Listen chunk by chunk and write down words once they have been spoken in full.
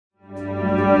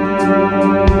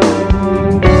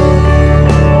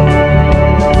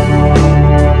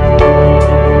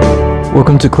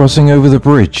Welcome to Crossing Over the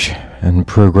Bridge and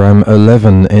program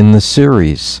 11 in the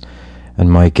series,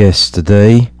 and my guests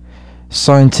today,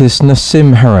 scientist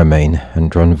Nassim Haramein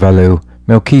and Drunvalo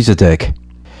Melchizedek.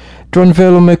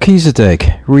 Drunvalo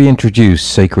Melchizedek reintroduced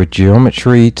sacred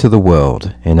geometry to the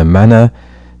world in a manner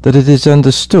that it is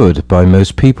understood by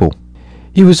most people.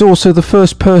 He was also the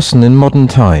first person in modern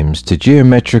times to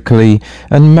geometrically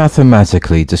and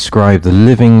mathematically describe the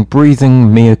living, breathing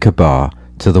Merkaba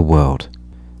to the world.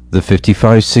 The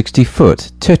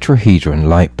 55-60-foot tetrahedron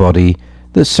light body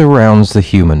that surrounds the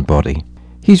human body.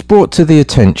 He's brought to the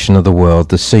attention of the world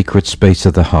the sacred space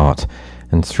of the heart,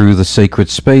 and through the sacred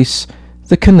space,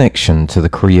 the connection to the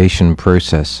creation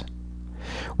process.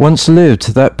 Once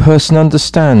lived, that person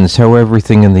understands how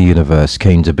everything in the universe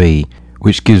came to be,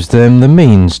 which gives them the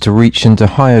means to reach into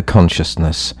higher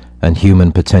consciousness and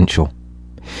human potential.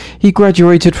 He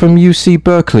graduated from UC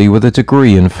Berkeley with a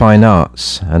degree in fine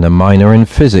arts and a minor in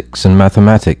physics and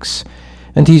mathematics,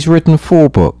 and he's written 4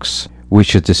 books,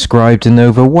 which are described in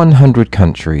over 100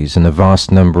 countries in a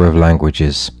vast number of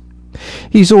languages.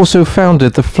 He's also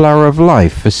founded the Flower of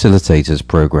Life Facilitators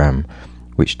Program,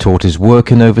 which taught his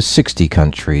work in over 60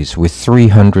 countries with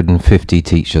 350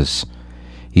 teachers.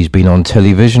 He's been on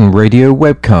television, radio,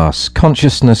 webcasts,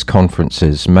 consciousness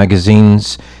conferences,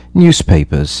 magazines,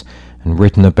 newspapers, and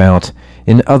written about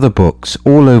in other books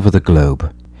all over the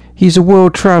globe. He's a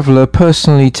world traveller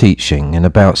personally teaching in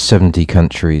about 70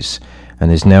 countries,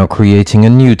 and is now creating a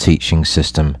new teaching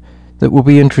system that will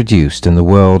be introduced in the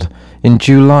world in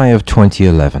July of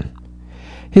 2011.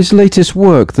 His latest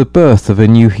work, The Birth of a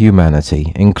New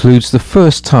Humanity, includes the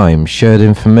first time shared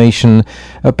information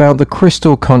about the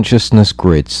crystal consciousness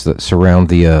grids that surround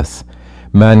the Earth,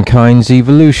 mankind's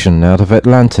evolution out of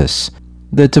Atlantis,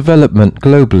 their development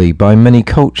globally by many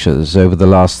cultures over the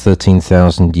last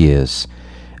 13,000 years,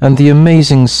 and the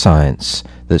amazing science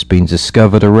that's been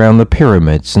discovered around the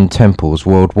pyramids and temples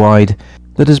worldwide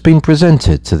that has been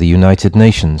presented to the United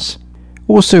Nations.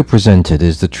 Also presented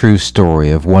is the true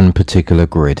story of one particular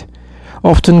grid,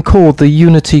 often called the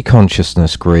Unity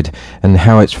Consciousness Grid, and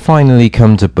how it's finally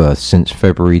come to birth since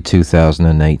February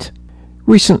 2008.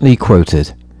 Recently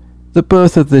quoted, "The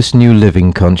birth of this new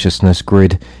living consciousness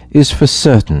grid is for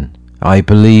certain, I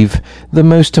believe, the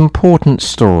most important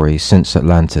story since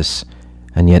Atlantis,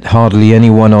 and yet hardly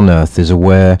anyone on Earth is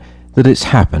aware that it's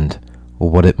happened or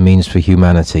what it means for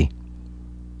humanity.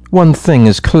 One thing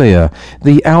is clear,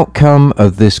 the outcome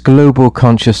of this global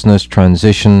consciousness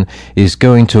transition is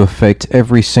going to affect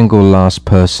every single last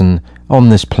person on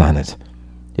this planet.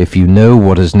 If you know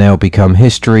what has now become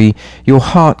history, your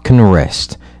heart can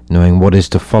rest, knowing what is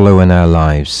to follow in our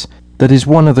lives. That is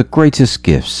one of the greatest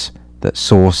gifts that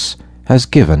Source has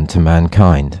given to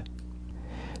mankind."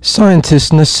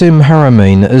 Scientist Nassim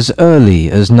Haramein, as early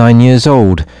as 9 years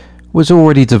old, was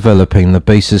already developing the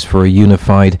basis for a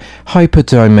unified,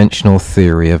 hyperdimensional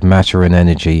theory of matter and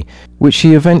energy, which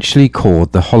he eventually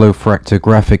called the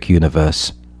holofractographic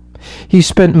universe. He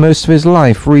spent most of his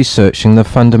life researching the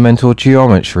fundamental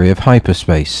geometry of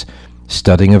hyperspace,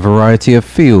 studying a variety of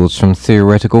fields from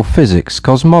theoretical physics,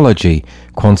 cosmology,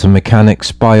 quantum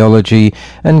mechanics, biology,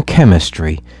 and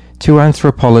chemistry, to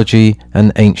anthropology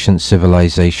and ancient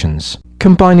civilizations.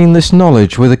 Combining this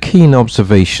knowledge with a keen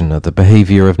observation of the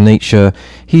behavior of nature,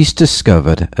 he's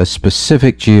discovered a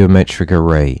specific geometric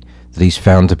array that he's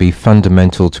found to be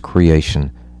fundamental to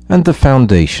creation, and the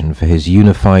foundation for his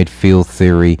unified field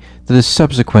theory that has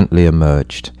subsequently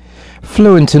emerged.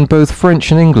 Fluent in both French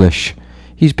and English,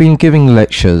 he's been giving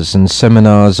lectures and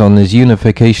seminars on his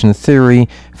unification theory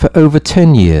for over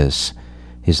 10 years.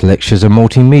 His lectures are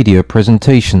multimedia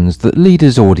presentations that lead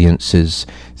his audiences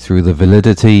through the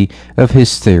validity of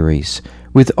his theories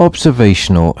with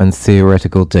observational and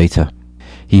theoretical data.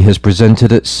 He has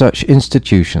presented at such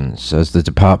institutions as the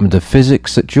Department of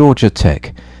Physics at Georgia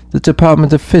Tech, the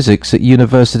Department of Physics at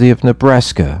University of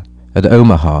Nebraska at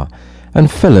Omaha, and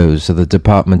fellows of the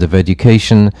Department of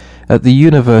Education at the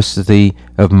University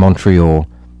of Montreal,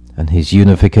 and his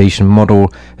unification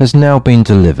model has now been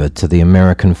delivered to the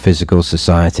American Physical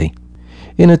Society.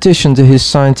 In addition to his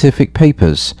scientific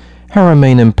papers,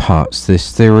 Haramein imparts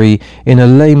this theory in a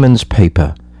layman's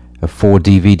paper, a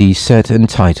 4-DVD set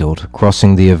entitled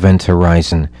Crossing the Event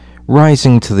Horizon,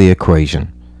 Rising to the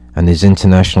Equation, and his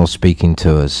international speaking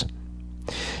tours.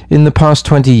 In the past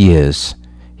 20 years,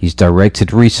 he's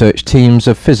directed research teams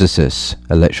of physicists,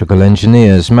 electrical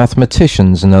engineers,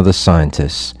 mathematicians, and other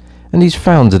scientists, and he's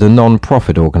founded a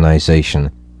non-profit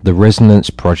organization, the Resonance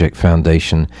Project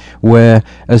Foundation, where,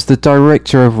 as the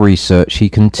director of research, he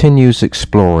continues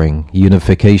exploring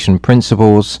unification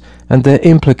principles and their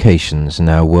implications in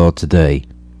our world today.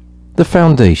 The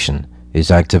foundation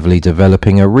is actively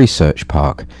developing a research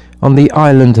park on the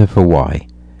island of Hawaii,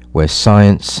 where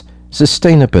science,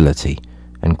 sustainability,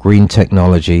 and green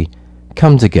technology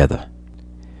come together.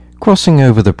 Crossing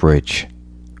over the bridge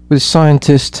with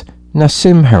scientist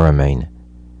Nassim Haramein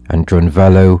and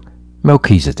Drunvalo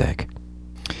Melchizedek.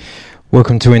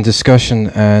 Welcome to In Discussion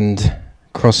and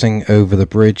Crossing Over the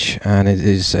Bridge, and it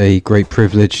is a great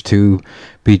privilege to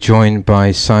be joined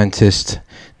by scientist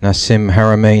Nassim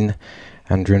Haramein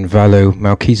and Drunvalo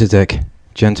Melchizedek.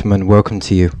 Gentlemen, welcome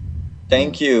to you.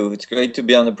 Thank you. It's great to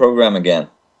be on the program again.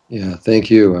 Yeah, thank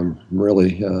you. I'm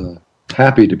really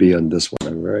happy to be on this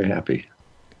one. I'm very happy.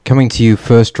 Coming to you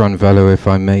first, Drunvalo, if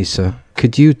I may, sir.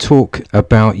 Could you talk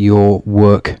about your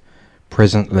work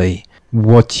presently,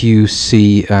 what you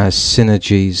see as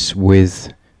synergies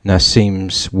with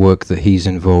Nassim's work that he's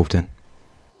involved in?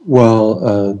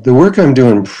 Well, the work I'm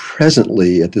doing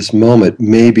presently at this moment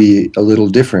may be a little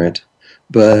different,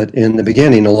 but in the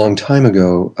beginning, a long time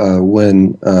ago,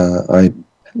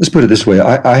 let's put it this way,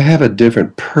 I have a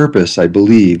different purpose, I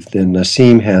believe, than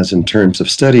Nassim has in terms of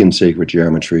studying sacred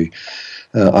geometry.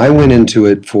 I went into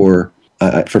it for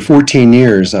 14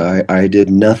 years. I did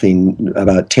nothing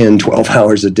about 10, 12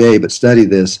 hours a day but study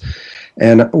this.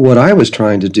 And what I was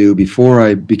trying to do before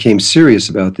I became serious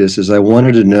about this is I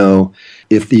wanted to know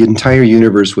if the entire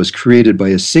universe was created by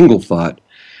a single thought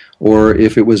or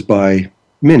if it was by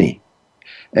many.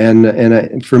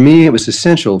 And for me, it was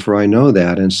essential for I know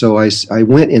that. And so I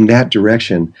went in that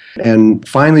direction. And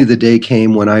finally, the day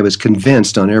came when I was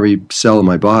convinced on every cell of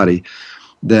my body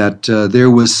that there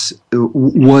was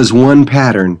one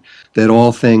pattern that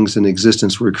all things in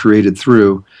existence were created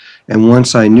through. And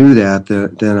once I knew that,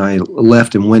 then I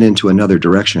left and went into another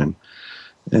direction.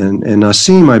 And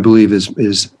Nassim, I believe,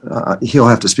 is he'll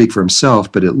have to speak for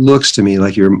himself, but it looks to me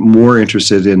like you're more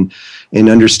interested in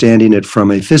understanding it from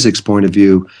a physics point of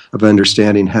view of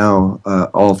understanding how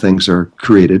all things are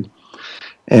created.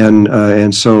 And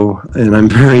I'm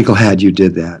very glad you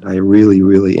did that. I really,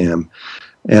 really am.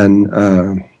 And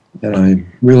I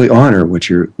really honor what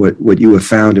you have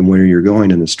found and where you're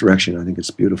going in this direction. I think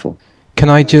it's beautiful. Can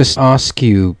I just ask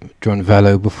you,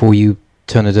 Drunvalo, before you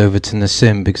turn it over to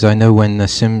Nassim, because I know when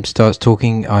Nassim starts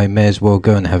talking, I may as well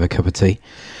go and have a cup of tea.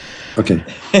 Okay.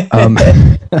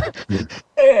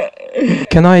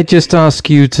 Can I just ask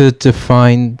you to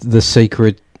define the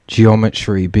sacred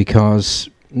geometry, because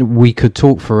we could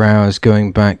talk for hours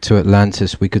going back to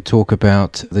Atlantis. We could talk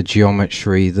about the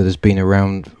geometry that has been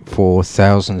around for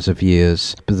thousands of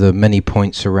years, the many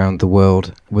points around the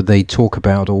world where they talk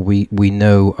about or we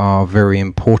know are very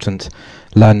important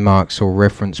landmarks or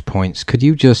reference points. Could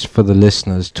you just, for the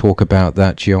listeners, talk about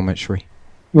that geometry?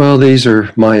 Well, these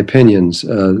are my opinions.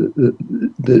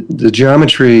 The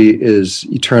geometry is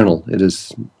eternal.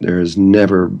 There has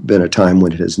never been a time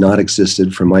when it has not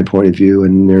existed from my point of view,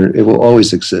 and it will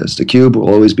always exist. A cube will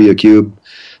always be a cube.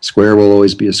 Square will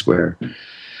always be a square.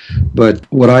 But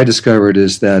what I discovered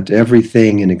is that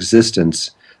everything in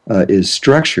existence is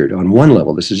structured on one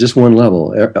level. This is just one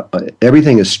level.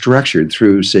 Everything is structured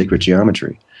through sacred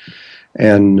geometry.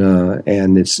 And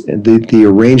it's the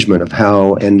arrangement of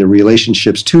how and the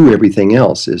relationships to everything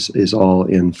else is all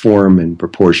in form and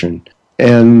proportion,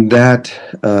 and that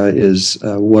is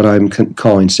what I'm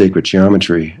calling sacred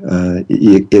geometry.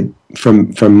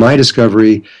 From my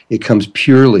discovery, it comes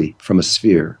purely from a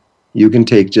sphere. You can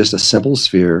take just a simple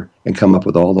sphere and come up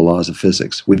with all the laws of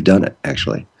physics. We've done it,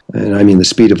 actually. And I mean the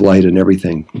speed of light and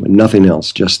everything, nothing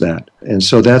else, just that. And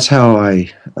so that's how I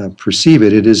perceive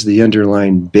it. It is the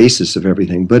underlying basis of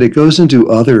everything. But it goes into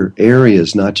other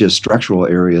areas, not just structural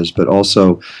areas, but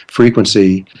also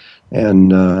frequency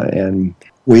and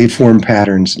waveform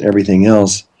patterns and everything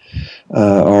else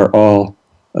are all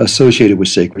associated with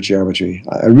sacred geometry.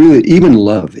 I really, even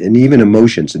love and even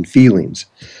emotions and feelings.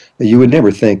 You would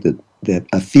never think that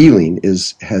a feeling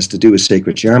has to do with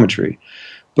sacred geometry.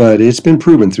 But it's been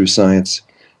proven through science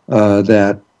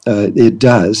that it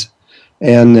does,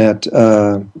 and that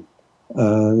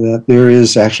there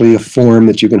is actually a form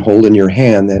that you can hold in your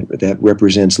hand that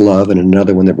represents love, and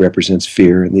another one that represents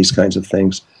fear, and these kinds of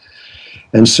things.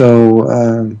 And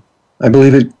so I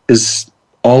believe it is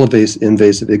all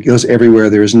invasive. It goes everywhere.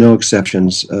 There is no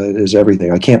exceptions. It is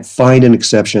everything. I can't find an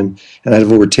exception, and I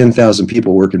have over 10,000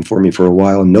 people working for me for a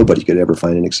while, and nobody could ever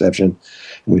find an exception.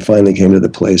 And we finally came to the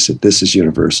place that this is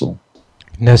universal.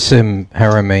 Nassim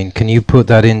Haramein, can you put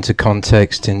that into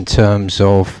context in terms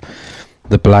of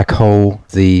the black hole,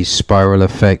 the spiral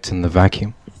effect, and the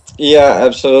vacuum? Yeah,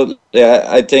 absolutely.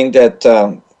 I think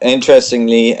that,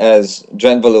 interestingly, as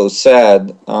Drunvalo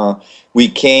said, we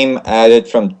came at it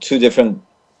from two different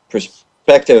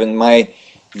perspectives. And my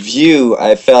view,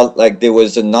 I felt like there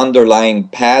was an underlying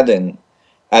pattern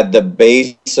at the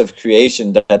base of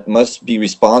creation that must be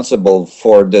responsible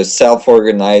for the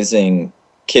self-organizing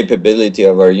capability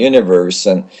of our universe,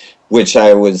 and which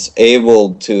I was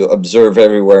able to observe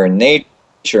everywhere in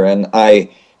nature. And I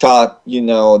thought,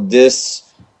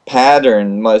 this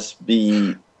pattern must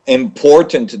be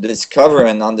important to discover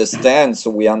and understand, so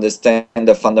we understand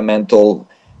the fundamental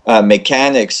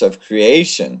mechanics of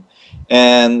creation.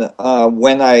 And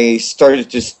when I started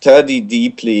to study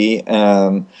deeply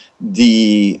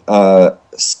the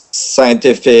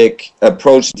scientific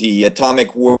approach, the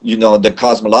atomic world, the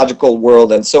cosmological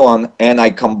world, and so on, and I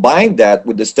combined that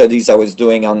with the studies I was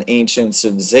doing on ancient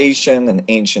civilization and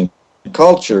ancient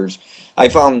cultures, I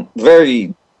found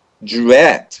very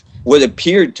direct, what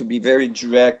appeared to be very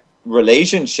direct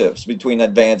relationships between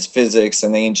advanced physics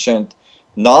and ancient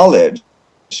knowledge.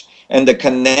 And the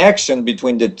connection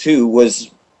between the two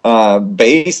was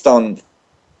based on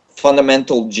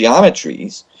fundamental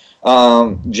geometries,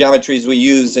 geometries we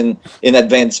use in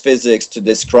advanced physics to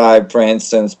describe, for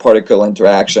instance, particle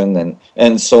interaction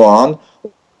and so on,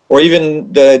 or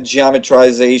even the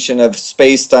geometrization of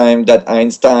space-time that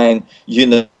Einstein,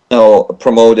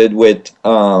 promoted with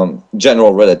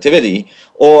general relativity,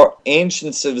 or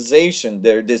ancient civilization,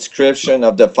 their description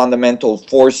of the fundamental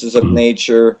forces of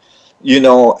nature,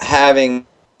 having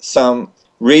some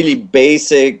really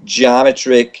basic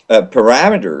geometric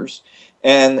parameters,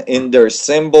 and in their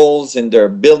symbols, in their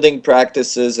building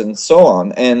practices, and so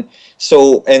on. And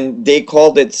they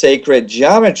called it sacred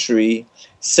geometry,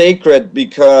 sacred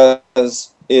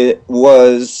because it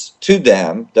was to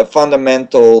them the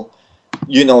fundamental,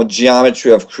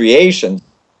 geometry of creation.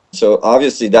 So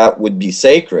obviously that would be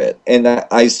sacred. And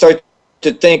I started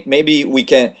to think maybe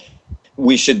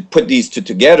we should put these two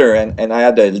together, and I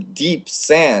had a deep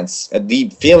sense, a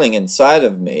deep feeling inside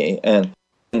of me, and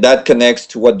that connects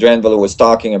to what Drenvelo was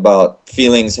talking about,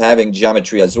 feelings having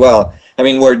geometry as well. I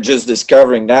mean, we're just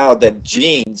discovering now that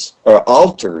genes are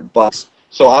altered by,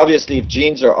 so obviously if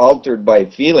genes are altered by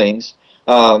feelings,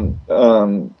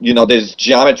 there's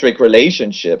geometric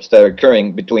relationships that are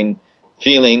occurring between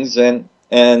feelings and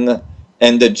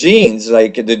the genes.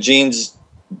 Like the genes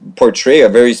portray a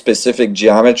very specific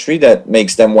geometry that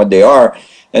makes them what they are.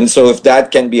 And so if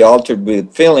that can be altered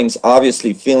with feelings,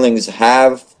 obviously feelings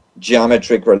have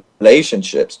geometric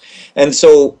relationships. And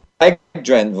so, like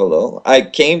Drenvelo, I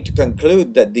came to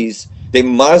conclude that they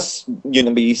must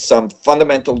be some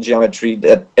fundamental geometry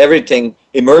that everything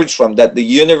emerged from, that the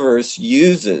universe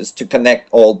uses to connect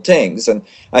all things. And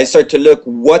I start to look,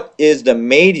 what is the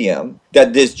medium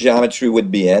that this geometry would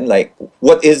be in? Like,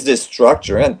 what is this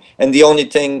structure? And the only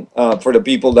thing, for the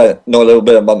people that know a little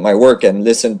bit about my work and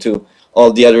listen to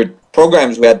all the other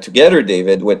programs we had together,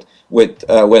 David, with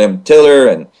William Tiller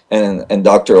and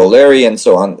Dr. O'Leary and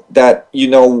so on, that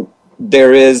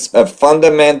there is a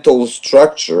fundamental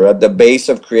structure at the base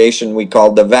of creation we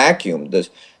call the vacuum,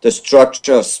 the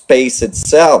structure of space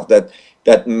itself,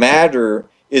 that matter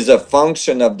is a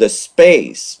function of the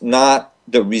space, not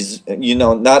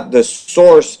not the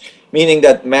source, meaning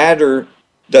that matter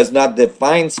does not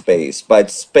define space,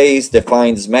 but space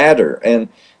defines matter. And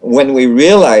when we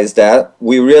realize that,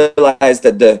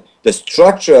 the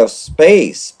structure of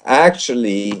space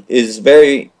actually is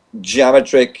very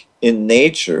geometric in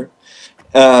nature.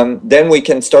 Then we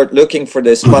can start looking for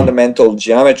this fundamental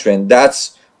geometry, and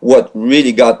that's what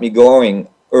really got me going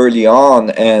early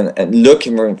on, and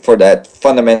looking for that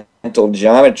fundamental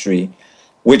geometry,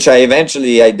 which I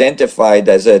eventually identified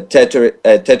as a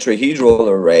tetrahedral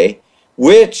array,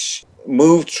 which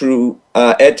moved through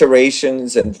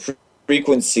iterations and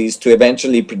frequencies to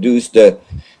eventually produce the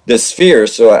sphere.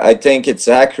 So I think it's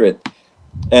accurate,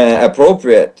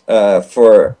 appropriate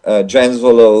for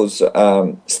Drenvelo's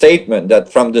statement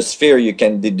that from the sphere you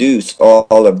can deduce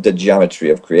all of the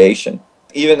geometry of creation.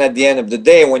 Even at the end of the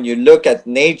day, when you look at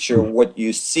nature, what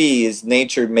you see is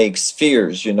nature makes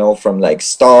spheres, from like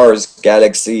stars,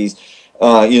 galaxies,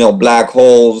 black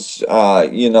holes,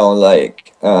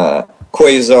 like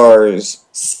quasars,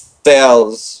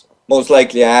 cells, most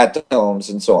likely atoms,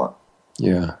 and so on.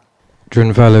 Yeah.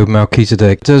 Drenvelo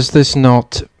Melchizedek, does this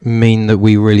not mean that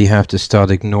we really have to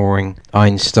start ignoring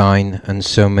Einstein and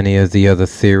so many of the other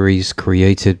theories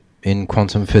created in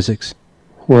quantum physics?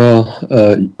 Well,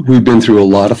 we've been through a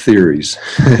lot of theories.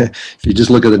 If you just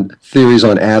look at the theories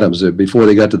on atoms, before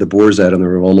they got to the Bohr's atom, there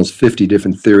were almost 50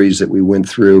 different theories that we went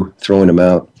through, throwing them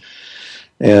out.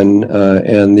 And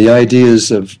the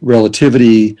ideas of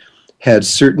relativity had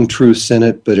certain truths in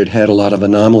it, but it had a lot of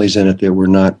anomalies in it that were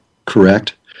not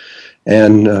correct.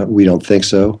 And we don't think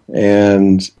so.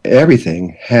 And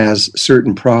everything has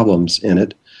certain problems in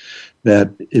it.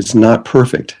 that it's not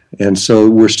perfect, and so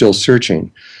we're still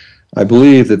searching. I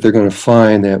believe that they're going to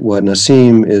find that what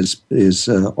Nassim is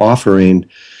offering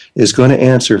is going to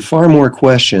answer far more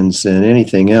questions than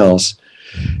anything else.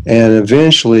 And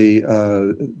eventually,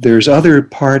 there's other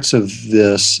parts of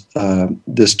this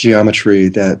geometry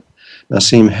that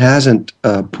Nassim hasn't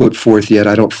put forth yet.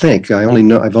 I don't think.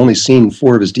 I've only seen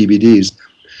 4 of his DVDs.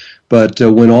 But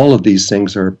when all of these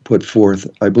things are put forth,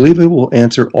 I believe it will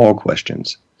answer all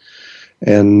questions,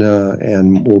 and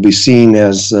will be seen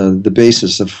as the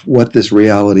basis of what this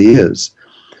reality is.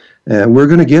 And we're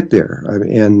going to get there.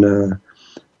 And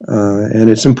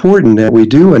it's important that we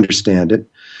do understand it.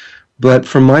 But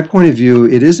from my point of view,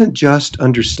 it isn't just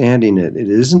understanding it. It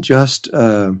isn't just,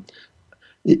 even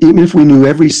if we knew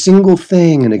every single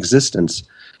thing in existence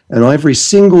and every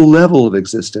single level of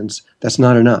existence, that's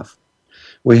not enough.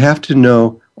 We have to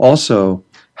know also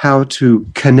how to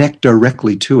connect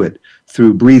directly to it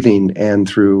through breathing and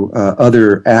through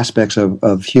other aspects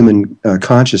of human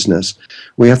consciousness.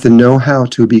 We have to know how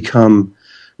to become,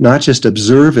 not just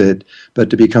observe it,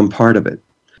 but to become part of it.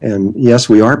 And yes,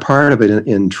 we are part of it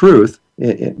in truth,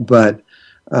 but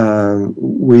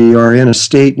we are in a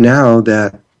state now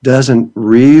that doesn't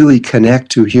really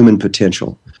connect to human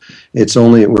potential.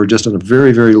 We're just on a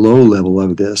very, very low level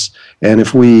of this. And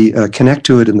if we connect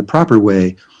to it in the proper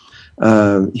way,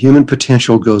 human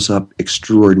potential goes up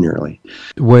extraordinarily.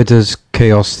 Where does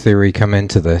chaos theory come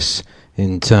into this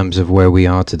in terms of where we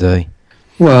are today?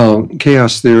 Well,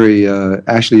 chaos theory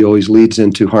actually always leads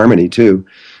into harmony, too.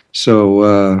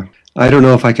 So I don't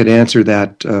know if I could answer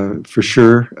that for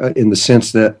sure in the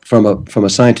sense that from a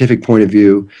scientific point of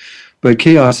view, but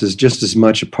chaos is just as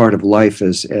much a part of life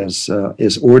as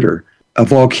order. A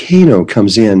volcano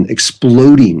comes in,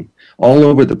 exploding all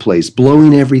over the place,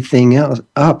 blowing everything else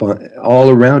up all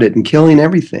around it and killing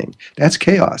everything. That's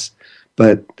chaos,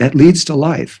 but that leads to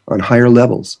life on higher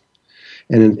levels.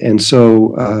 And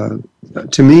so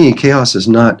to me, chaos is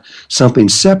not something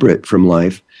separate from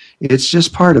life. It's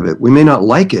just part of it. We may not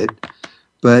like it,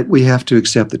 but we have to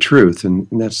accept the truth, and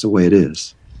that's the way it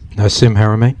is. Nassim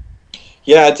Haramein?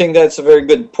 Yeah, I think that's a very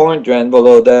good point,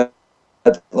 Ranbolo, that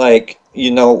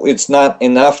it's not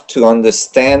enough to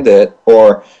understand it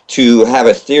or to have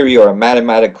a theory or a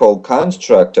mathematical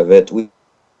construct of it. We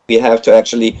have to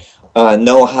actually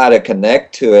know how to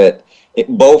connect to it.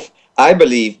 I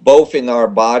believe, both in our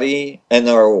body and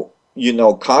our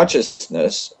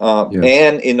consciousness, yes,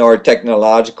 and in our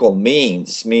technological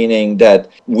means, meaning that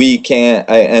we can,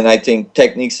 and I think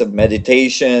techniques of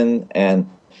meditation and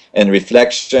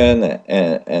reflection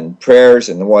and prayers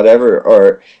and whatever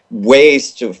are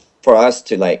ways for us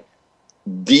to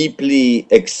deeply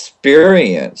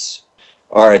experience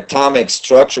our atomic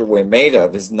structure we're made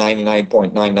of is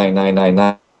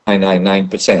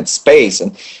 99.9999999% space,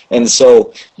 and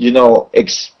so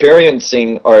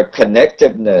experiencing our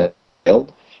connectiveness,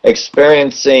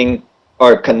 experiencing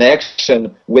our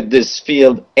connection with this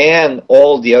field and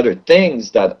all the other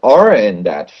things that are in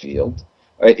that field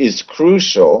is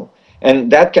crucial,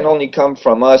 and that can only come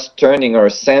from us turning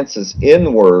our senses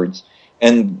inwards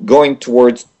and going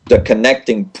towards the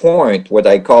connecting point, what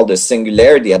I call the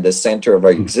singularity at the center of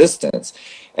our existence.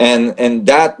 And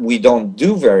that we don't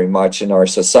do very much in our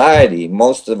society.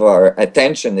 Most of our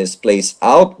attention is placed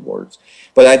outwards.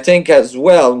 But I think as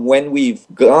well, when we've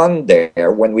gone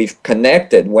there, when we've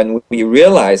connected, when we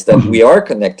realize that we are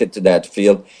connected to that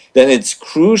field, then it's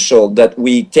crucial that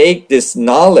we take this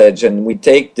knowledge and we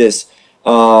take this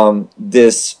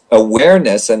this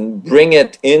awareness and bring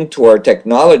it into our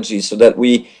technology so that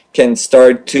we can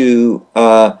start to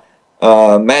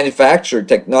manufacture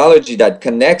technology that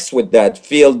connects with that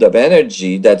field of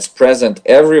energy that's present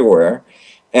everywhere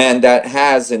and that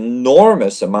has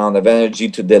enormous amount of energy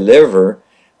to deliver,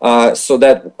 so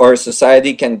that our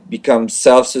society can become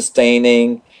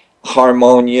self-sustaining,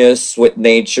 harmonious with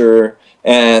nature,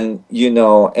 and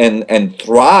and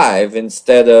thrive,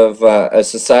 instead of a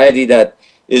society that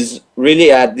is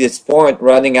really at this point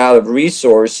running out of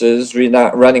resources,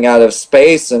 running out of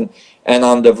space, and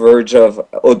on the verge of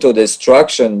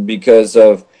autodestruction because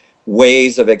of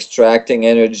ways of extracting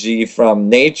energy from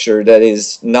nature that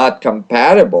is not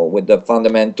compatible with the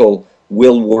fundamental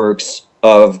will works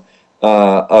of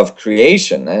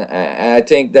creation. And I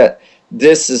think that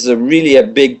this is really a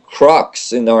big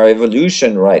crux in our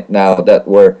evolution right now, that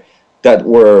we're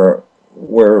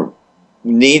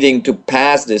needing to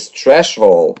pass this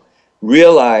threshold,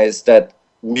 realize that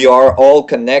we are all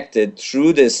connected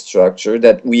through this structure,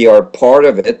 that we are part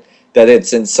of it, that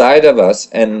it's inside of us,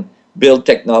 and build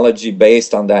technology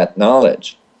based on that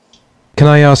knowledge. Can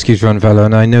I ask you, João Valo,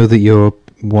 and I know that you're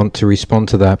want to respond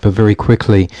to that, but very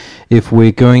quickly, if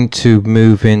we're going to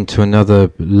move into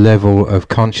another level of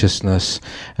consciousness,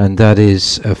 and that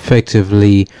is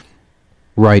effectively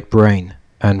right brain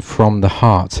and from the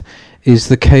heart, is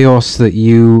the chaos that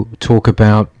you talk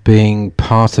about being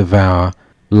part of our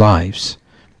lives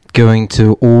going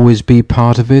to always be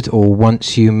part of it, or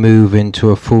once you move into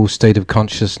a full state of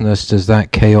consciousness, does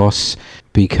that chaos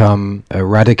become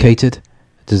eradicated?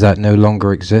 Does that no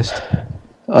longer exist?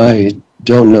 I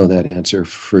don't know that answer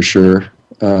for sure.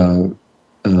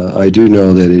 I do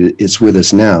know that it's with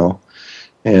us now,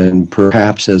 and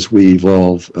perhaps as we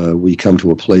evolve, we come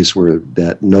to a place where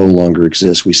that no longer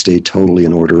exists. We stay totally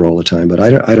in order all the time, but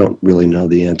I don't really know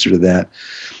the answer to that.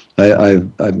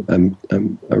 I'm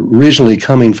originally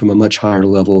coming from a much higher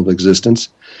level of existence,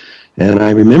 and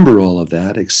I remember all of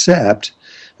that, except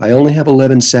I only have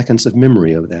 11 seconds of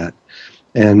memory of that.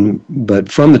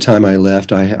 But from the time I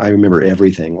left, I remember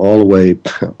everything, all the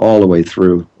way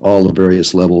through all the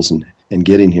various levels and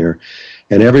getting here.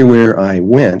 And everywhere I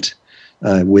went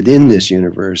within this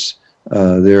universe,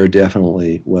 there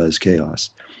definitely was chaos.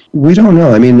 We don't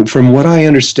know. I mean, from what I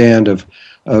understand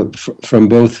from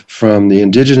the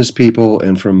indigenous people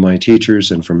and from my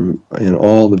teachers and from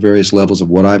all the various levels of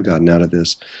what I've gotten out of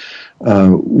this,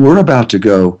 we're about to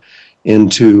go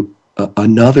into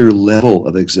another level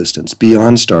of existence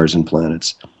beyond stars and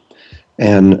planets,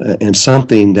 and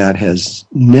something that has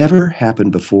never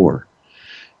happened before.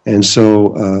 And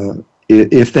so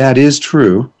if that is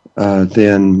true,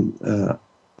 then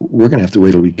we're going to have to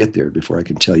wait till we get there before I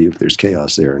can tell you if there's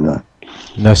chaos there or not.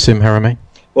 Nassim Haramein?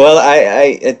 Well,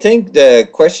 I think the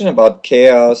question about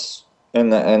chaos,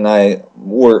 and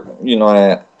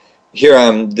here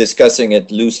I'm discussing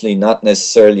it loosely, not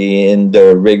necessarily in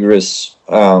the rigorous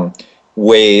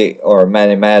way or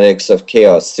mathematics of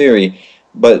chaos theory,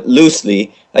 but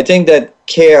loosely. I think that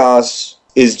chaos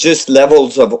is just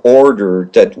levels of order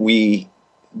that we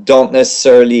don't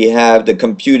necessarily have the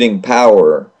computing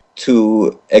power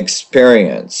to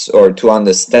experience or to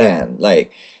understand.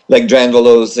 Like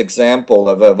Dranvalo's example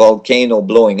of a volcano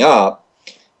blowing up,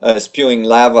 spewing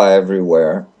lava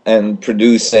everywhere and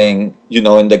producing,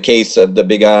 in the case of the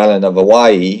big island of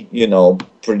Hawaii,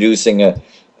 producing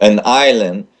an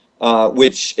island,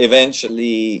 which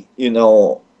eventually,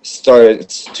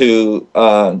 starts to,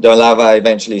 the lava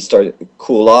eventually started to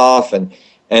cool off and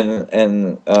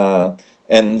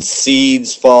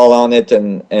seeds fall on it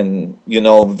and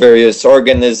various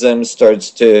organisms starts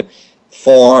to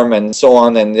form and so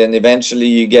on, and then eventually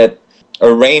you get a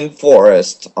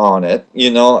rainforest on it,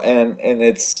 and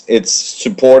it's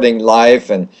supporting life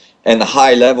and a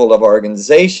high level of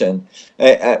organization.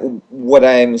 What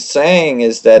I'm saying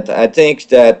is that I think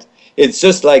that it's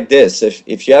just like this.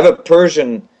 If you have a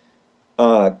Persian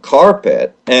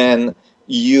carpet and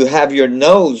you have your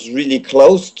nose really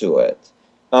close to it,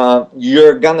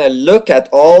 you're gonna look at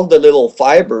all the little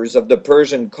fibers of the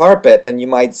Persian carpet and you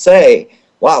might say,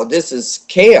 wow, this is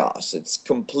chaos. It's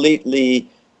completely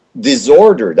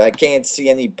disordered. I can't see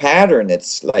any pattern.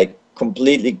 It's like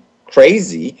completely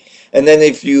crazy. And then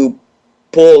if you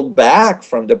pull back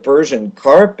from the Persian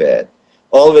carpet,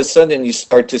 all of a sudden you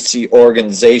start to see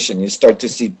organization. You start to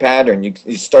see pattern.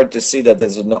 You start to see that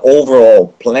there's an overall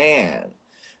plan.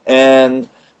 And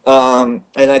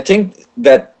I think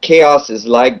that chaos is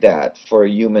like that for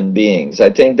human beings.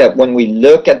 I think that when we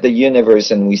look at the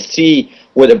universe and we see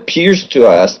what appears to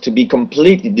us to be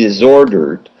completely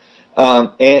disordered,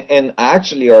 and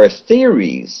actually our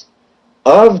theories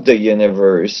of the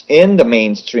universe in the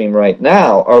mainstream right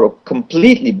now are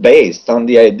completely based on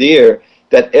the idea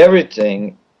that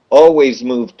everything always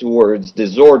moves towards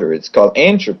disorder. It's called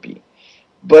entropy.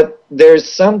 But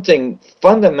there's something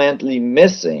fundamentally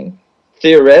missing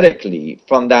theoretically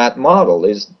from that model,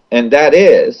 and that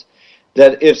is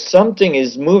that if something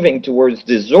is moving towards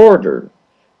disorder,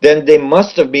 then there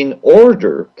must have been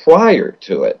order prior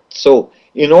to it. So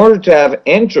in order to have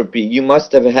entropy, you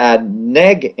must have had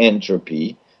negative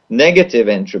entropy,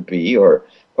 or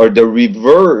the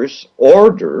reverse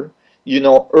order,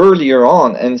 earlier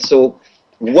on. And so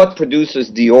what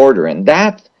produces the order? And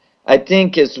that, I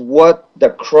think, is what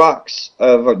the crux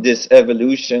of this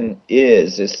evolution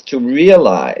is to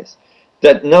realize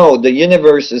that no, the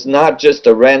universe is not just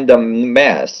a random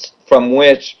mess from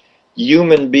which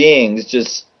human beings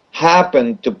just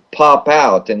happen to pop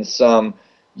out in some,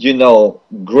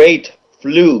 great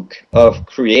fluke of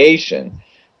creation,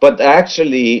 but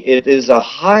actually it is a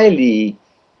highly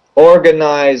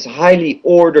organized, highly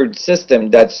ordered system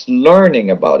that's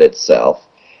learning about itself,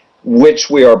 which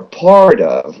we are part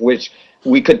of, which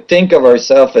we could think of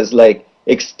ourselves as like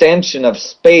extension of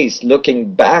space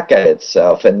looking back at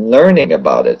itself and learning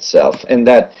about itself, and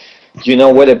that, you know,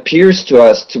 what appears to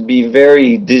us to be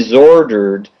very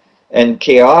disordered and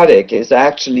chaotic is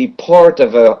actually part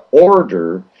of an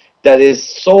order that is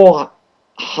so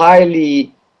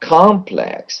highly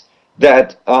complex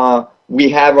that we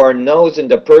have our nose in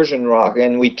the Persian rock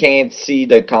and we can't see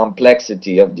the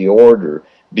complexity of the order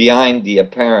behind the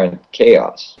apparent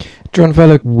chaos. John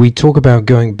Vella, we talk about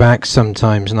going back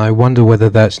sometimes, and I wonder whether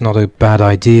that's not a bad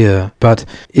idea. But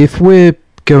if we're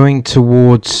going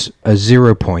towards a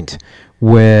 0 point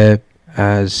where,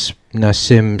 as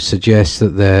Nassim suggests,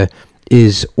 that there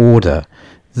is order,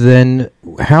 then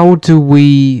how do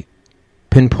we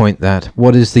pinpoint that?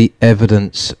 What is the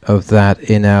evidence of that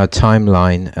in our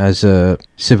timeline as a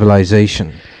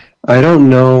civilization? I don't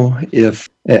know if,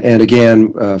 and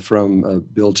again, from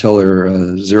Bill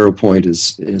Tiller, 0 point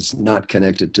is not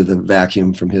connected to the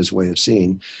vacuum from his way of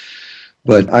seeing.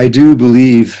 But I do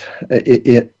believe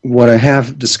what I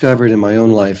have discovered in my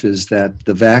own life is that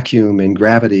the vacuum and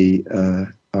gravity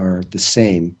are the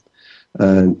same.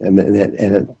 And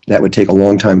that would take a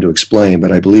long time to explain,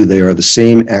 but I believe they are the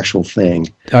same actual thing.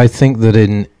 I think that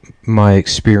in my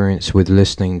experience with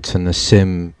listening to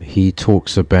Nassim, he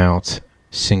talks about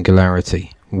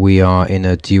singularity. We are in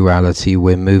a duality.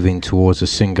 We're moving towards a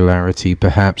singularity.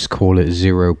 Perhaps call it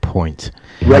 0 point.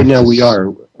 Right now we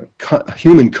are.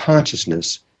 Human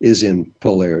consciousness is in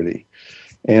polarity,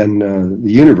 and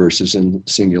the universe is in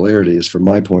singularity, is from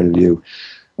my point of view.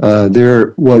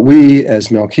 What we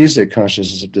as Melchizedek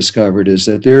consciousness have discovered is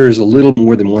that there is a little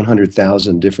more than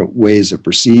 100,000 different ways of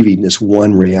perceiving this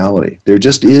one reality. There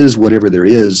just is whatever there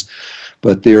is,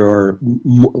 but there are a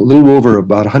little over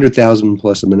about 100,000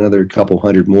 plus another couple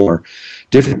hundred more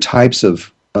different types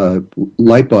of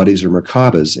light bodies or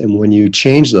Merkabas, and when you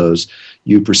change those,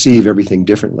 you perceive everything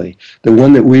differently. The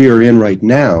one that we are in right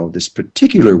now, this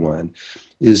particular one,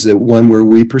 is the one where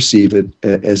we perceive it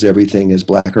as everything is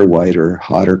black or white or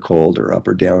hot or cold or up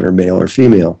or down or male or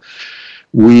female.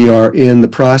 We are in the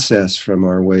process, from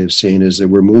our way of seeing, is that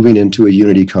we're moving into a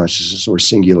unity consciousness or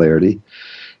singularity,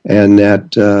 and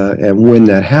that and when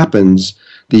that happens,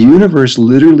 the universe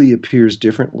literally appears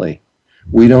differently.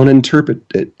 We don't interpret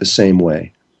it the same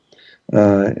way.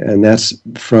 And that's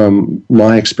from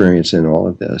my experience in all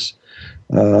of this.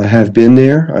 I have been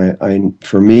there.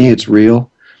 For me, it's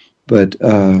real. But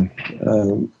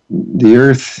the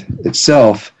earth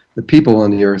itself, the people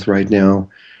on the earth right now,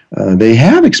 they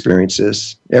have experienced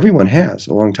this. Everyone has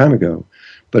a long time ago.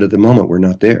 But at the moment, we're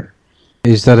not there.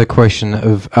 Is that a question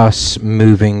of us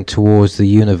moving towards the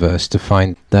universe to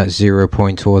find that 0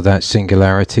 point or that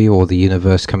singularity, or the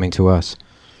universe coming to us?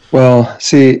 Well,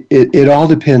 see, it all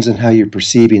depends on how you're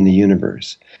perceiving the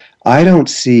universe. I don't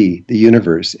see the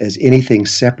universe as anything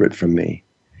separate from me.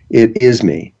 It is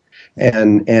me.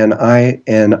 And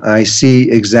I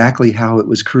see exactly how it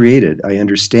was created. I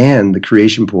understand the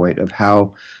creation point of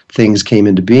how things came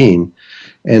into being.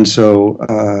 And so,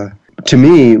 to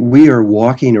me, we are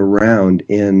walking around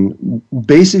in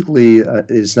basically,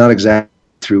 it's not exactly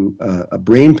through a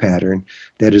brain pattern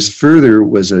that is further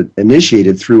was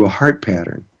initiated through a heart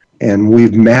pattern. And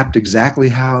we've mapped exactly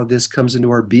how this comes into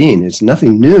our being. It's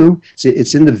nothing new.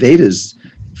 It's in the Vedas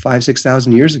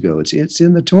 5,000-6,000 years ago. It's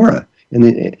in the Torah. And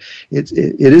it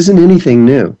isn't anything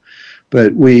new.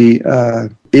 But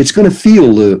it's going to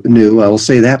feel new, I will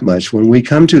say that much. When we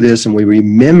come to this and we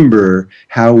remember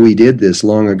how we did this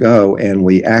long ago, and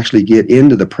we actually get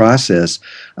into the process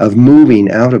of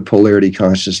moving out of polarity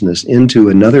consciousness into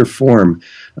another form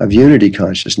of unity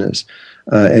consciousness.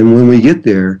 And when we get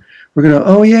there, we're going to,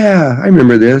 oh yeah, I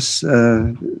remember this,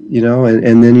 and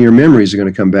then your memories are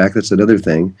going to come back. That's another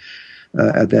thing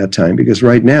at that time, because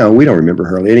right now we don't remember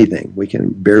hardly anything. We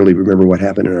can barely remember what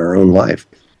happened in our own life.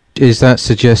 Is that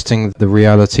suggesting the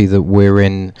reality that we're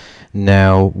in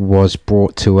now was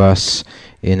brought to us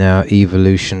in our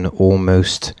evolution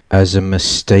almost as a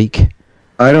mistake?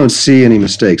 I don't see any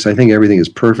mistakes. I think everything is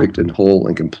perfect and whole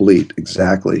and complete,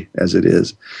 exactly as it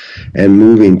is, and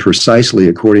moving precisely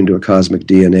according to a cosmic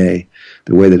DNA,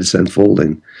 the way that it's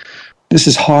unfolding. This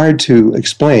is hard to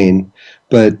explain,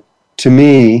 but to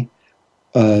me,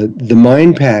 the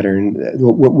mind pattern,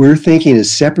 what we're thinking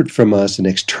is separate from us and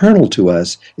external to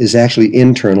us, is actually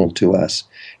internal to us.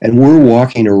 And we're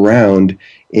walking around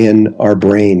in our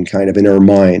brain, kind of in our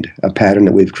mind, a pattern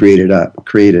that we've created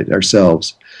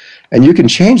ourselves. And you can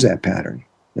change that pattern.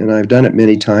 And I've done it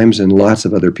many times, and lots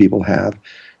of other people have.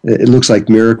 It looks like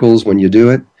miracles when you do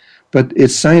it, but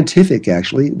it's scientific,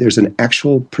 actually. There's an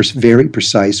actual, very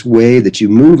precise way that you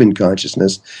move in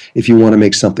consciousness if you want to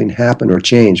make something happen or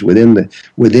change within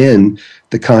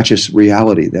the conscious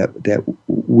reality that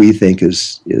we think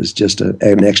is just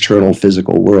an external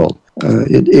physical world.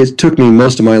 It took me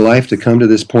most of my life to come to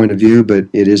this point of view, but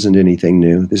it isn't anything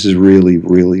new. This is really,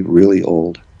 really, really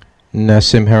old.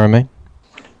 Nassim Haramein?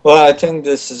 Well, I think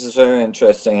this is very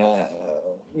interesting.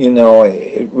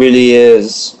 It really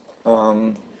is,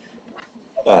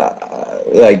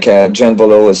 like John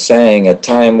Volo was saying, a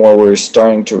time where we're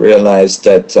starting to realize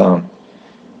that,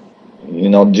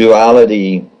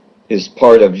 duality is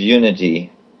part of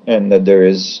unity, and that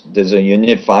there's a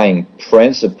unifying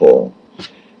principle.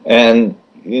 And,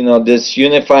 this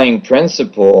unifying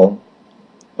principle,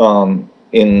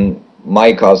 in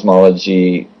my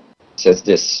cosmology, says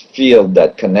this field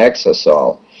that connects us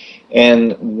all.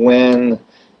 And when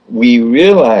we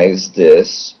realize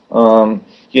this,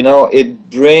 it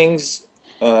brings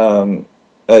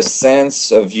a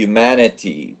sense of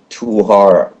humanity to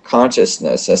our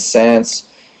consciousness, a sense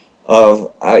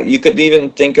of, you could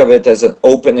even think of it as an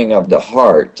opening of the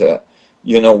heart,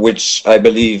 which I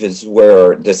believe is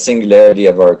where the singularity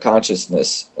of our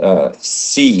consciousness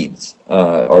seeds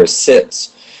or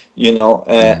sits,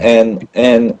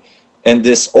 and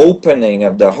this opening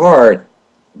of the heart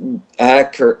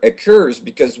occurs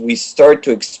because we start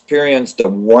to experience the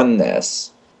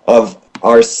oneness of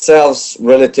ourselves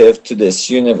relative to this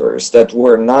universe, that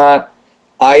we're not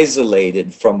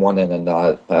isolated from one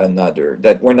another,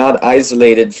 that we're not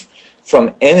isolated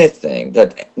from anything,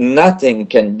 that nothing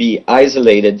can be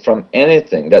isolated from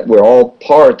anything, that we're all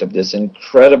part of this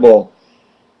incredible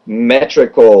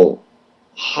metrical,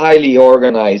 highly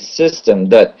organized system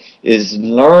that is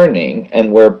learning,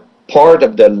 and we're part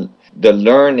of the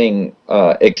learning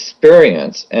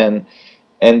experience, and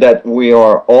that we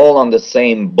are all on the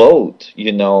same boat,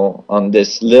 on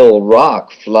this little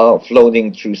rock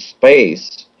floating through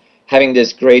space, having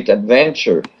this great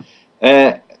adventure.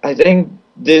 I think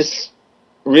this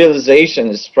realization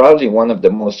is probably one of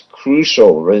the most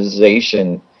crucial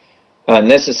realization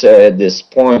necessary at this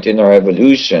point in our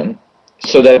evolution,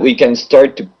 so that we can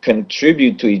start to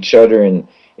contribute to each other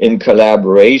in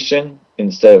collaboration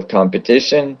instead of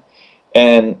competition,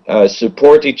 and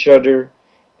support each other,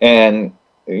 and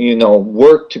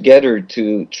work together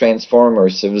to transform our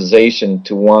civilization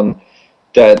to one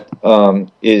that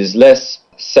is less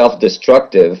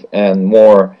self-destructive and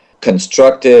more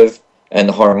constructive and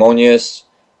harmonious,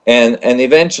 and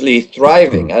eventually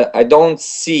thriving. I don't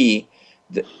see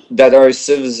that our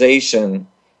civilization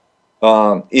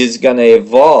is going to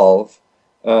evolve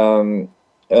in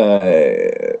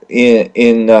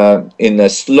a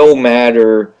slow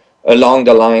manner along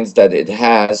the lines that it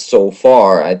has so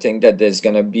far. I think that there's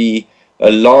going to be a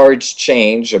large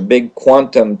change, a big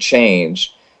quantum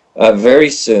change very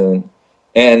soon,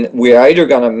 and we're either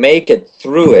going to make it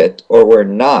through it or we're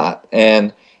not.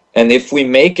 And if we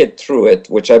make it through it,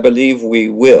 which I believe we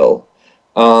will,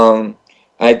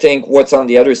 I think what's on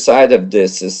the other side of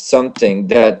this is something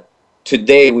that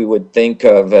today we would think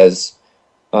of as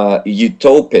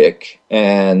utopic,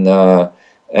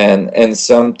 and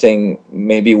something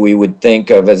maybe we would think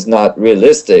of as not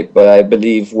realistic. But I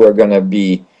believe we're going to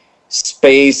be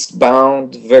space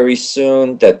bound very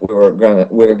soon, that we're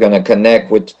gonna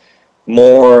connect with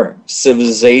more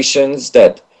civilizations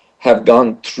that have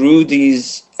gone through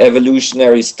these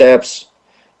evolutionary steps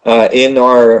in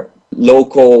our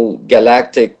local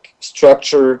galactic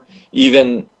structure,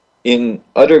 even in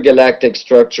other galactic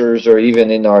structures, or even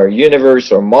in our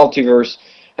universe or multiverse.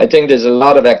 I think there's a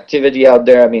lot of activity out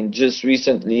there. I mean, just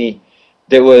recently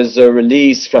there was a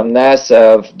release from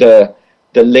NASA of the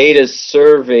latest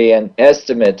survey and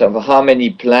estimate of how many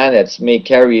planets may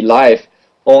carry life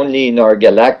only in our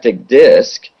galactic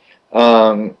disk,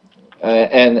 and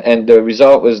the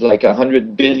result was like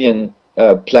 100 billion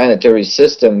planetary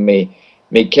system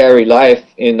may carry life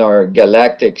in our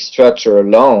galactic structure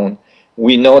alone.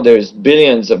 We know there's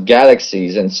billions of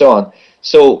galaxies and so on.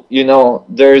 So,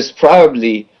 there's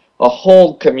probably a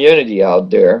whole community out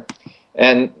there,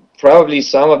 and probably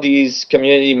some of these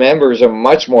community members are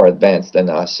much more advanced than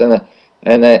us, and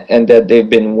that they've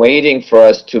been waiting for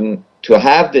us to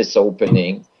have this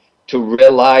opening, to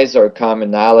realize our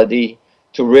commonality,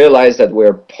 to realize that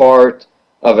we're part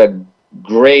of a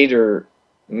greater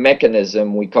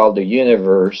mechanism we call the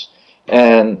universe,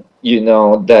 and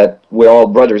that we're all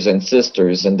brothers and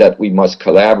sisters, and that we must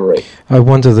collaborate. I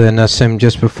wonder then, Nassim,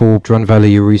 just before Dron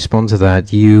Valley, you respond to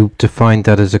that, you defined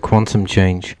that as a quantum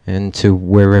change into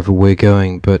wherever we're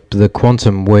going, but the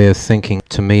quantum way of thinking,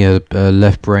 to me, a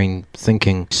left brain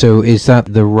thinking. So is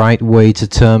that the right way to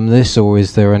term this, or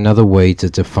is there another way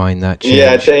to define that change?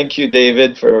 Yeah, thank you,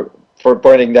 David, for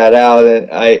pointing that out.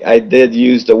 And I did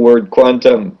use the word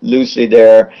quantum loosely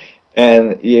there.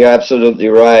 And you're absolutely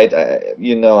right.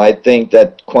 I think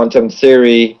that quantum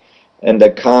theory and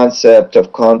the concept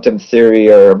of quantum theory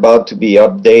are about to be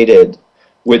updated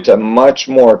with a much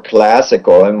more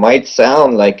classical, it might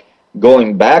sound like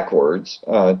going backwards,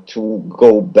 to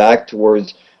go back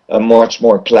towards a much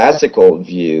more classical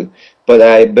view. But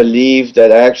I believe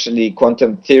that actually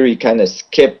quantum theory kind of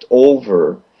skipped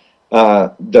over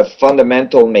the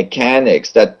fundamental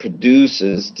mechanics that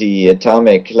produces the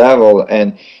atomic level,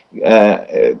 and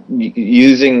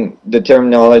using the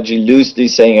terminology loosely,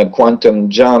 saying a quantum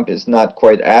jump is not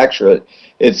quite accurate.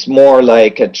 It's more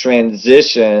like a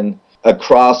transition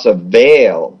across a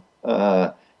veil.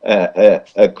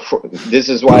 This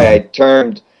is why I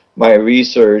termed my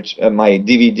research, my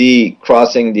DVD,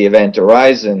 Crossing the Event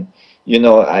Horizon.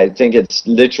 I think it's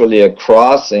literally a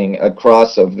crossing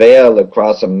across a veil,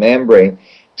 across a membrane,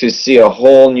 to see a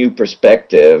whole new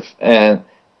perspective, and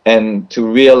to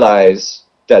realize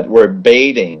that we're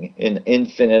bathing in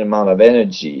infinite amount of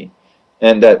energy,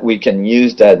 and that we can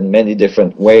use that in many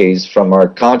different ways, from our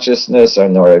consciousness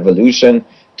and our evolution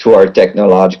to our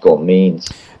technological means.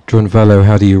 John Vallow,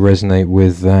 how do you resonate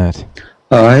with that?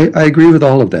 I agree with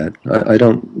all of that. I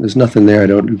don't. There's nothing there I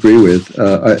don't agree with.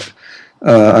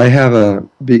 I have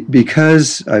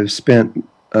because I've spent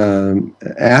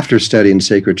after studying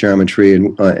sacred geometry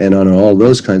and on all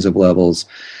those kinds of levels,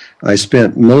 I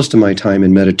spent most of my time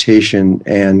in meditation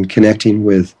and connecting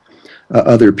with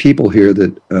other people here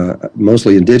that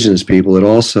mostly indigenous people that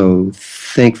also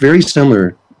think very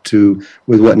similar to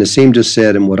with what Nassim just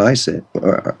said and what I said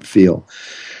or feel.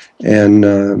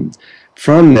 And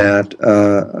from that,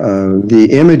 the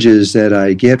images that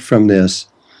I get from this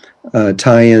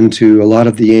tie into a lot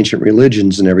of the ancient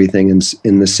religions and everything,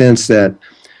 in the sense that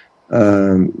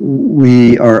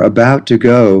we are about to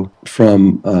go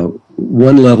from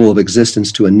one level of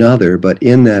existence to another, but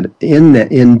in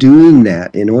doing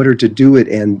that, in order to do it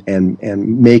and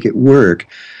make it work,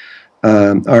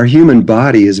 our human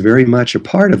body is very much a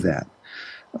part of that.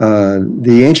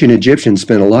 The ancient Egyptians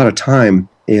spent a lot of time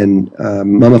in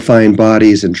mummifying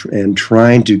bodies and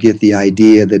trying to get the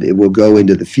idea that it will go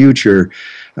into the future.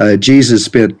 Jesus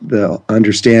spent the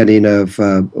understanding of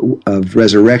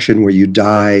resurrection, where you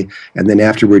die and then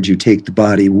afterwards you take the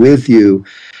body with you.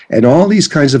 And all these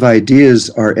kinds of ideas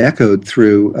are echoed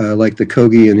through, like the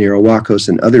Kogi and the Arawakos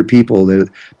and other people that,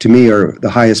 to me, are the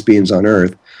highest beings on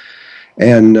earth.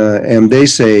 And they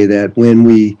say that when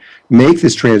we make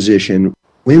this transition,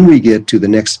 when we get to the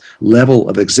next level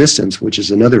of existence, which is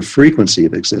another frequency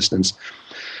of existence,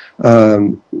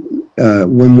 when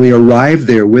we arrive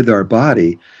there with our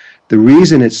body, the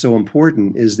reason it's so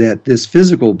important is that this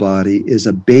physical body is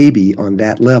a baby on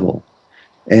that level,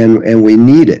 and we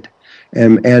need it.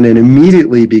 And it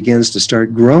immediately begins to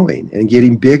start growing and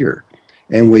getting bigger.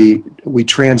 And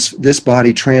this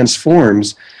body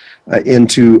transforms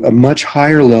into a much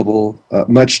higher level,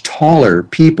 much taller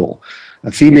people.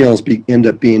 Females end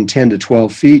up being 10 to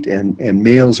 12 feet, and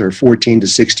males are 14 to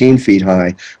 16 feet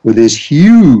high, with this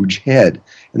huge head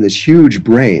and this huge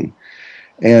brain.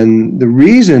 And the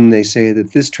reason they say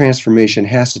that this transformation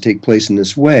has to take place in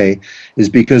this way is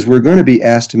because we're going to be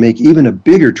asked to make even a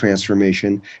bigger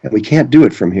transformation, and we can't do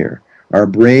it from here. Our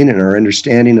brain and our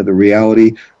understanding of the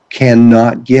reality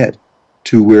cannot get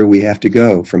to where we have to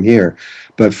go from here.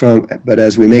 But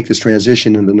as we make this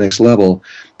transition in the next level,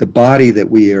 the body that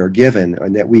we are given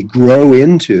and that we grow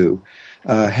into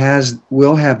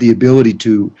will have the ability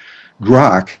to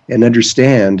grok and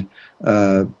understand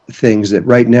things that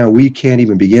right now we can't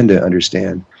even begin to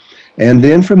understand. And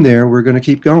then from there, we're going to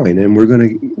keep going, and we're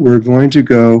going to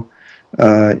go,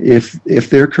 if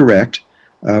they're correct,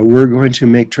 we're going to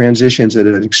make transitions at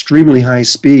an extremely high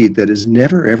speed that has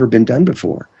never ever been done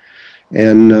before.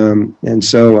 And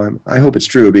so I hope it's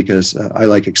true, because I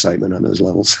like excitement on those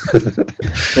levels.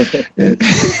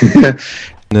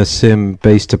 Nassim,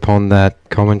 based upon that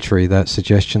commentary, that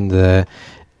suggestion there,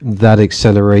 that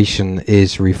acceleration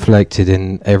is reflected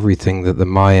in everything that the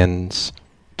Mayans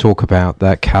talk about,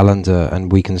 that calendar,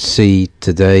 and we can see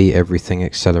today everything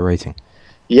accelerating.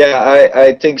 Yeah,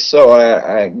 I think so.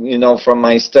 I from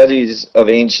my studies of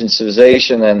ancient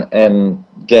civilization, and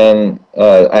then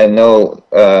I know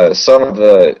some of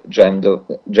Jan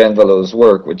Vallow's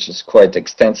work, which is quite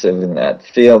extensive in that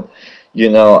field.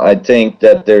 I think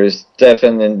that there's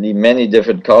definitely many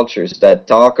different cultures that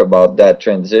talk about that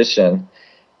transition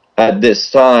at this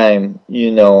time,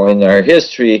 in our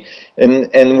history.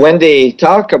 And when they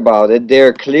talk about it,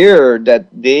 they're clear that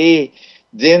they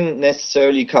didn't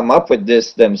necessarily come up with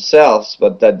this themselves,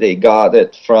 but that they got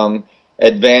it from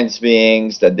advanced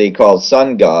beings that they call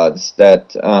sun gods,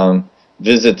 that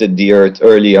visited the Earth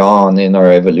early on in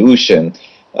our evolution.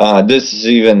 This is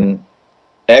even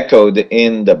echoed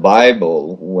in the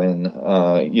Bible when,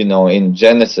 in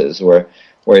Genesis, where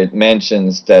it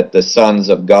mentions that the sons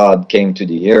of God came to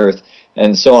the earth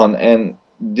and so on. And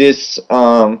this,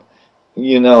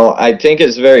 I think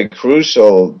is very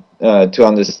crucial to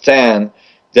understand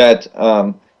that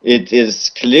it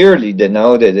is clearly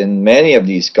denoted in many of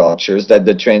these cultures that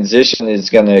the transition is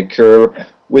going to occur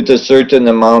with a certain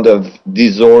amount of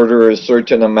disorder, a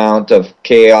certain amount of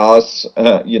chaos,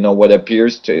 what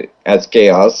appears to as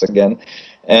chaos again,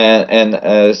 and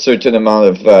a certain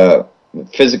amount of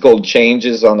physical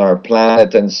changes on our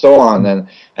planet and so on. And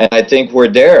I think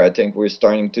we're there. I think we're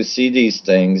starting to see these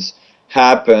things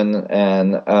happen,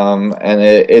 and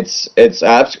it's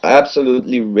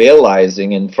absolutely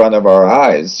realizing in front of our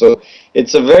eyes. So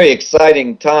it's a very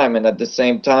exciting time, and at the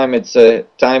same time, it's a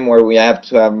time where we have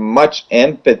to have much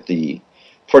empathy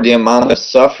for the amount of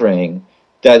suffering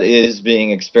that is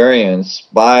being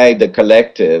experienced by the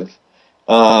collective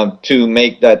to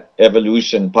make that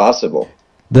evolution possible.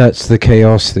 That's the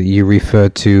chaos that you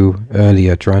referred to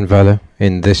earlier, Dranvala,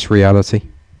 in this reality?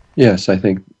 Yes, I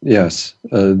think, yes.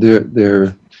 If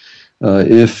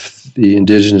the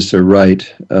indigenous are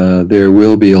right, there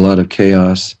will be a lot of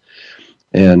chaos,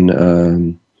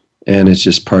 and it's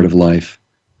just part of life.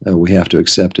 We have to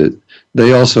accept it.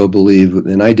 They also believe,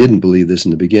 and I didn't believe this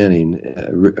in the beginning.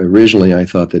 Originally, I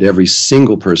thought that every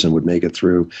single person would make it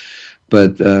through.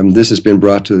 But this has been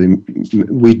brought to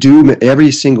the,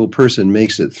 every single person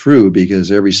makes it through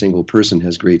because every single person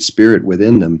has great spirit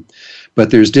within them. But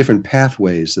there's different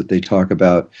pathways that they talk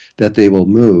about that they will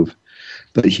move.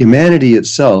 But humanity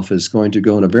itself is going to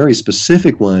go in a very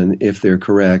specific one if they're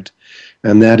correct.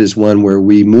 And that is one where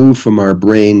we move from our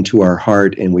brain to our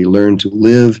heart and we learn to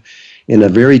live in a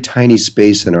very tiny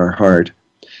space in our heart.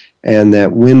 And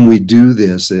that when we do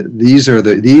this, these are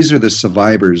the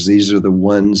survivors. These are the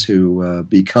ones who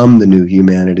become the new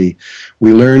humanity.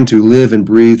 We learn to live and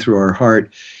breathe through our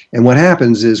heart. And what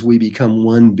happens is we become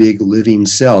one big living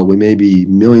cell. We may be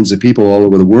millions of people all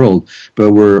over the world,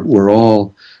 but we're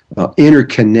all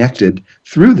interconnected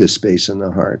through this space in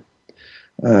the heart.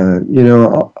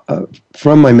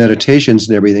 From my meditations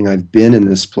and everything, I've been in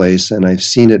this place and I've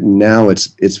seen it. And now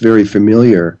it's very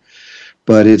familiar.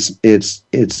 But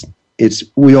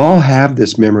we all have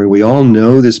this memory. We all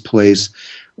know this place.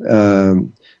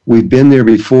 We've been there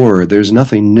before. There's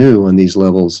nothing new on these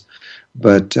levels,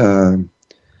 but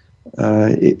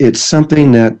it's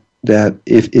something that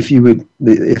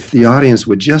if the audience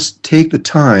would just take the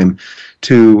time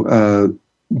to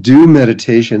do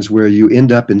meditations where you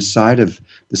end up inside of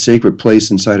the sacred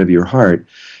place inside of your heart,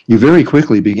 you very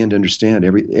quickly begin to understand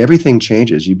everything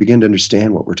changes. You begin to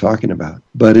understand what we're talking about.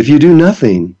 But if you do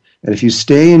nothing, and if you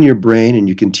stay in your brain and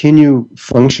you continue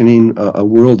functioning a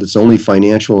world that's only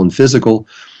financial and physical,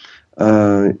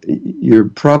 you're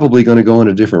probably going to go on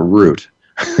a different route.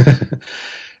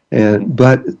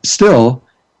 But still,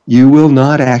 you will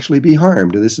not actually be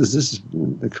harmed. This is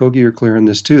the Kogi are clear on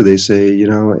this too. They say,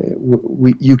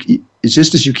 it's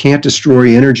just as you can't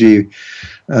destroy energy,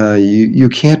 you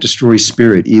can't destroy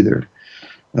spirit either.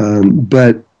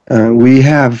 But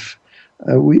we've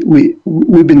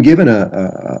been given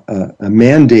a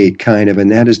mandate kind of,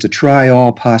 and that is to try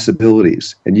all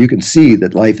possibilities. And you can see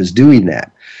that life is doing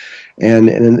that. And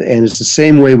it's the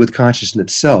same way with consciousness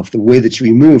itself, the way that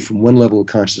we move from one level of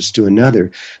consciousness to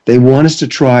another. They want us to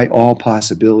try all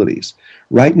possibilities.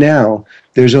 Right now,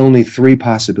 there's only 3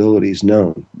 possibilities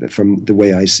known from the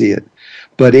way I see it.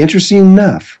 But interesting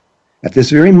enough, at this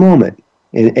very moment,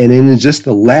 and in just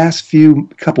the last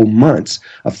couple months,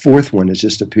 a 4th one has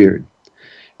just appeared.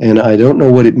 And I don't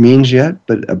know what it means yet,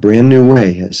 but a brand new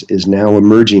way is now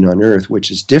emerging on Earth,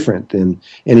 which is different than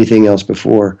anything else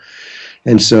before.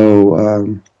 And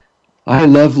so I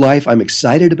love life. I'm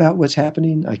excited about what's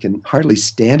happening. I can hardly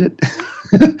stand it.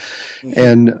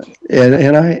 and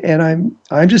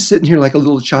I'm just sitting here like a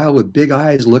little child with big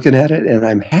eyes looking at it, and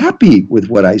I'm happy with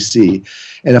what I see.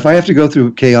 And if I have to go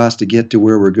through chaos to get to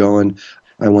where we're going,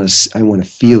 I want to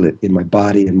feel it in my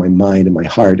body and my mind and my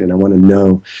heart, and I want to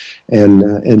know.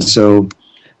 And so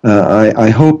I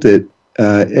hope that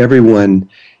everyone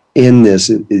in this,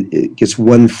 it gets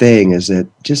one thing, is that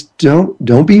just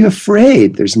don't be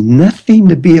afraid. There's nothing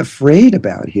to be afraid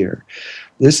about here.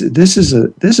 This is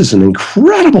an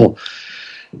incredible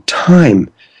time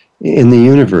in the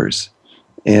universe,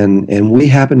 and we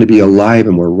happen to be alive,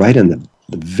 and we're right in the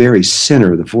very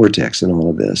center of the vortex in all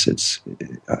of this. It's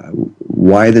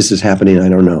why this is happening, I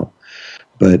don't know,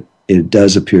 but it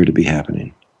does appear to be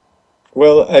happening.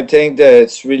 Well, I think that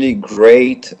it's really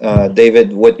great,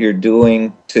 David, what you're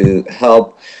doing to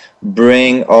help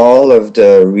bring all of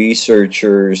the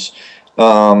researchers,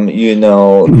 that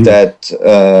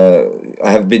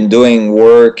have been doing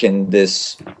work in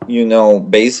this,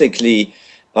 basically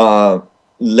uh,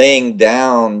 laying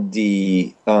down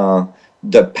the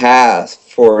path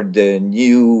for the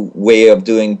new way of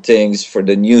doing things, for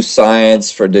the new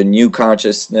science, for the new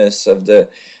consciousness of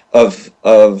the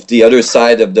other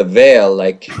side of the veil,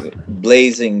 like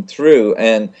blazing through.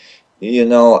 And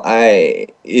I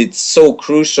it's so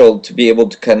crucial to be able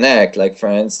to connect. Like, for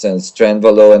instance,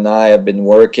 Tranvalo and I have been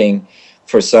working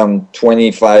for some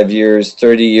 25 years,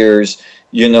 30 years,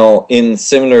 in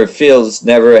similar fields,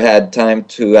 never had time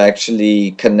to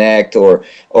actually connect or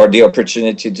the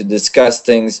opportunity to discuss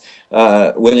things.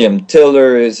 William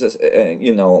Tiller is,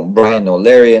 Brian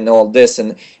O'Leary and all this.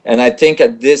 And I think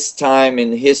at this time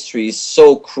in history is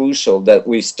so crucial that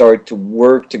we start to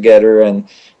work together and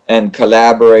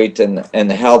collaborate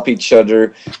and help each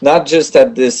other, not just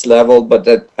at this level, but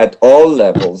at all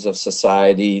levels of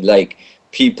society, like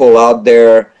people out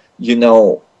there,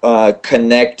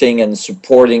 connecting and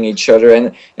supporting each other.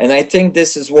 And I think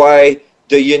this is why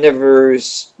the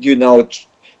universe,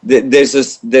 there's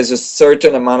a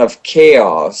certain amount of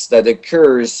chaos that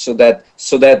occurs so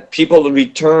that people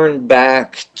return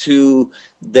back to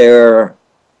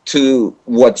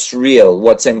what's real,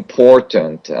 what's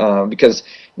important, because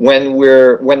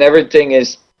when everything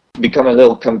is become a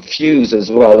little confused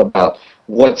as well about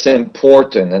what's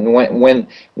important, and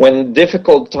when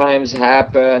difficult times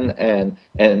happen and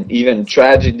even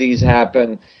tragedies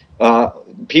happen,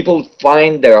 people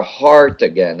find their heart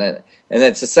again, and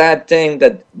it's a sad thing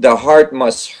that the heart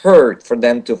must hurt for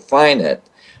them to find it.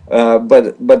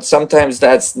 But sometimes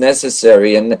that's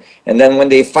necessary, and then when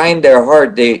they find their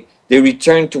heart, they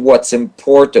return to what's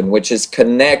important, which is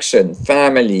connection,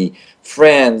 family,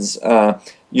 friends,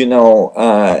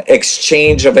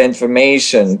 exchange of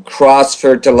information,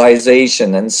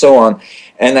 cross-fertilization, and so on.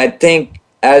 And I think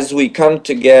as we come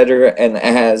together and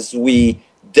as we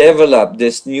develop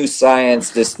this new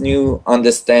science, this new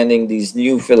understanding, these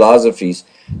new philosophies,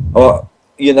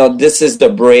 this is the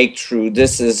breakthrough,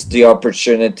 this is the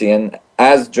opportunity. And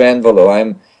as Dranvalo,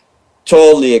 I'm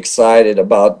totally excited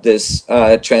about this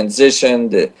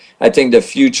transition. I think the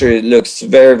future looks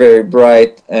very, very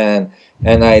bright, and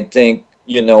I think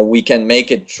we can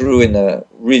make it through in a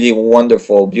really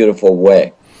wonderful, beautiful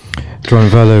way.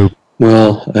 Dranvalo.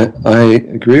 Well, I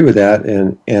agree with that,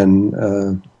 and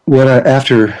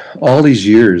after all these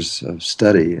years of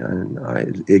study, and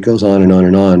it goes on and on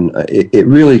and on. It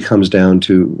really comes down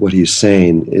to what he's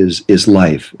saying is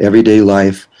life, everyday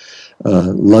life.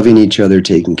 Loving each other,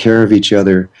 taking care of each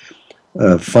other,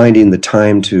 finding the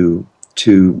time to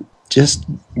just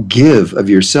give of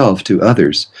yourself to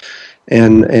others,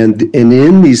 and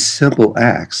in these simple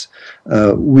acts,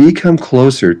 we come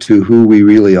closer to who we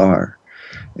really are,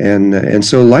 and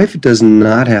so life does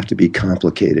not have to be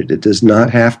complicated. It does not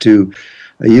have to.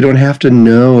 You don't have to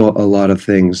know a lot of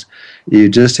things. You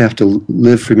just have to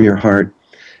live from your heart.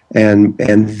 And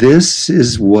this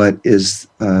is what is,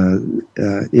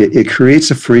 it creates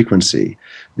a frequency.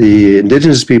 The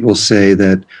indigenous people say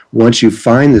that once you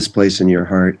find this place in your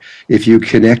heart, if you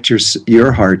connect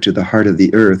your heart to the heart of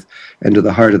the earth and to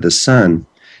the heart of the sun,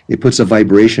 it puts a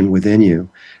vibration within you.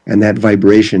 And that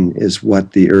vibration is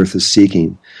what the earth is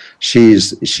seeking. She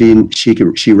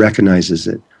recognizes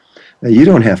it. Now, you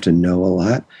don't have to know a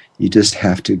lot. You just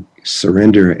have to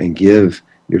surrender and give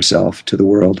yourself to the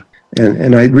world.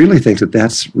 And I really think that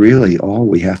that's really all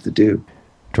we have to do.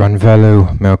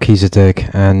 Dranvalo,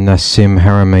 Melchizedek, and Nassim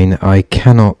Haramein, I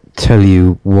cannot tell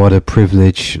you what a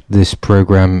privilege this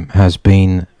program has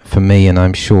been for me, and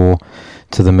I'm sure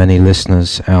to the many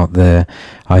listeners out there.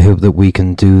 I hope that we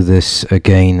can do this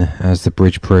again as the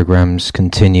Bridge programs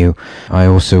continue. I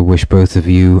also wish both of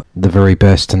you the very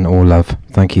best and all love.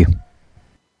 Thank you.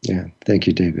 Yeah, thank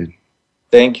you, David.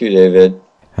 Thank you, David.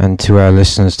 And to our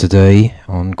listeners today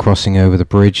on Crossing Over the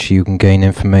Bridge, you can gain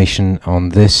information on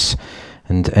this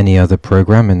and any other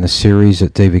program in the series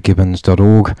at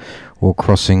davidgibbons.org or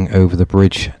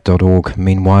crossingoverthebridge.org.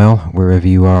 Meanwhile, wherever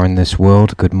you are in this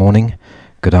world, good morning,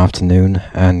 good afternoon,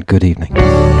 and good evening.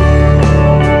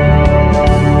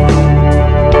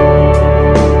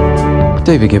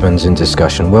 David Gibbons in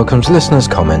Discussion welcomes listeners'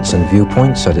 comments and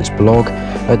viewpoints at its blog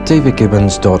at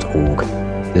davidgibbons.org.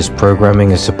 This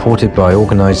programming is supported by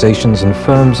organizations and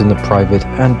firms in the private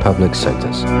and public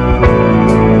sectors.